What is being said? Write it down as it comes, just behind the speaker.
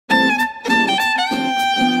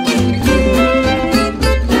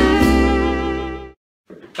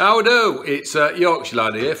How do? It's Yorkshire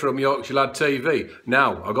Lad here from Yorkshire Lad TV.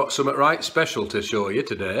 Now, I've got something right special to show you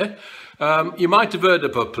today. You might have heard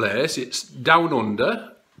of a place. It's down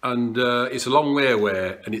under, and it's a long way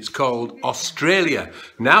away, and it's called Australia.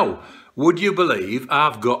 Now, would you believe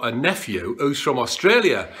I've got a nephew who's from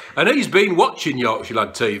Australia, and he's been watching Yorkshire Lad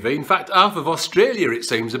TV. In fact, half of Australia, it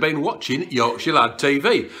seems, have been watching Yorkshire Lad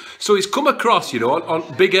TV. So he's come across, you know,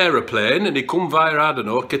 on big aeroplane, and he come via, I don't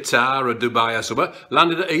know, Qatar or Dubai or something,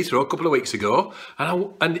 landed at Heathrow a couple of weeks ago,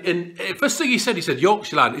 and first thing he said,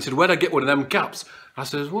 Yorkshire Lad. He said, where'd I get one of them caps? I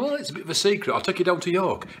said, well, it's a bit of a secret. I'll take you down to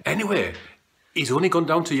York. Anyway, he's only gone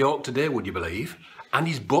down to York today, would you believe? And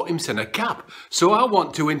he's bought himself a cap. So I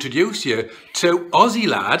want to introduce you to Aussie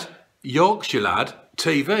Lad, Yorkshire Lad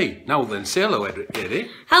TV. Now then, say hello, Eddie.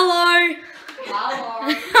 Hello.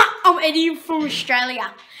 Hello. I'm Eddie from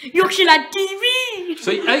Australia. Yorkshire Lad TV.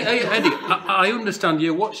 So, hey, Eddie, I understand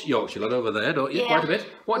you watch Yorkshire Lad over there, don't you? Yeah. Quite a bit.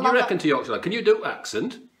 What do you reckon to Yorkshire Lad? Can you do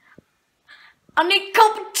accent? I need a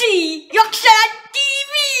cup of tea. Yorkshire Lad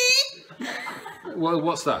TV. Well,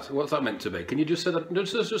 what's that? What's that meant to be? Can you just say that?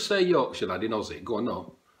 Just say Yorkshire Lad in Aussie. Go on,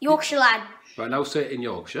 no. Yorkshire Lad. Right, now say it in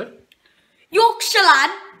Yorkshire. Yorkshire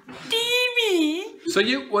Lad TV. So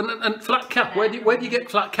you, and flat cap, where do you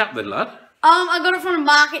get flat cap then, lad? I got it from the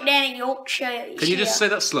market down in Yorkshire. Can you just say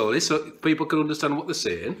that slowly so people can understand what they're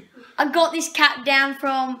saying? I got this cap down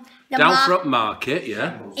from the market,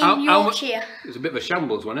 yeah. In Yorkshire. It was a bit of a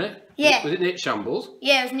shambles, wasn't it? Yeah. Was it near shambles?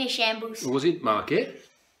 Yeah, it was near shambles. Or was it market?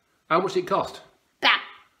 How much did it cost? About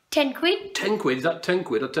 10 quid. 10 quid? Is that 10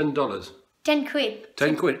 quid or $10? 10 quid.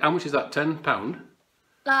 10 quid. How much is that? £10?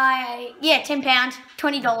 Like, yeah, £10,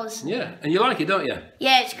 $20. Yeah, and you like it, don't you?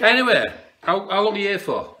 Yeah, it's great. Anyway, how long are you here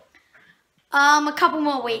for? A couple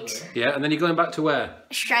more weeks. Yeah, and then you're going back to where?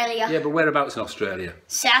 Australia. Yeah, but whereabouts in Australia?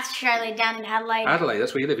 South Australia, down in Adelaide. Adelaide,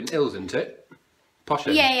 that's where you live, in hills, isn't it? Posh.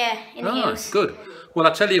 Yeah, in the hills. Good. Well,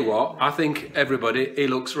 I tell you what, I think everybody, he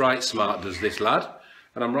looks right smart, does this lad,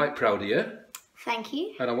 and I'm right proud of you. Thank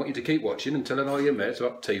you. And I want you to keep watching and telling all your mates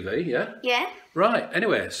about TV, yeah? Yeah. Right,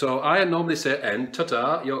 anyway, so I normally say end,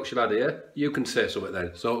 ta-ta, Yorkshire Lad here. You can say something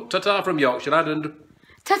then. So, ta-ta from Yorkshire Lad and...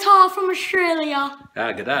 Ta-ta from Australia.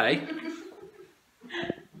 Ah, good day.